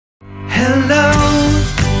Hello,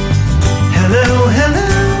 hello, hello.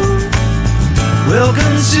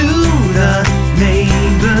 Welcome to the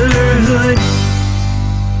neighborhood.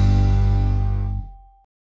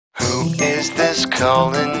 Who is this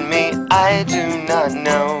calling me? I do not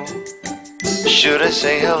know. Should I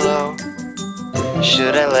say hello?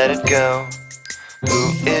 Should I let it go?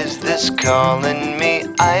 Who is this calling me?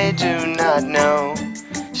 I do not know.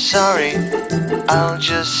 Sorry, I'll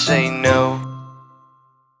just say no.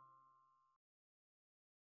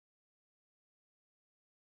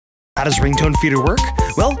 How does Ringtone Feeder work?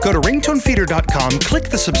 Well, go to ringtonefeeder.com, click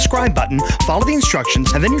the subscribe button, follow the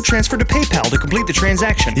instructions, and then you're transferred to PayPal to complete the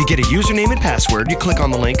transaction. You get a username and password, you click on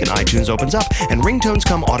the link and iTunes opens up, and ringtones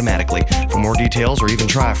come automatically. For more details or even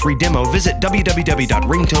try a free demo, visit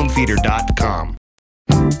www.ringtonefeeder.com.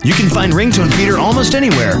 You can find Ringtone Feeder almost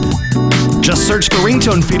anywhere. Just search for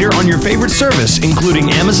Ringtone Feeder on your favorite service, including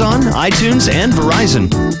Amazon, iTunes, and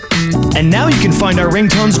Verizon. And now you can find our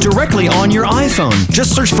ringtones directly on your iPhone.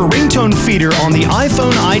 Just search for Ringtone Feeder on the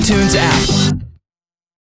iPhone iTunes app.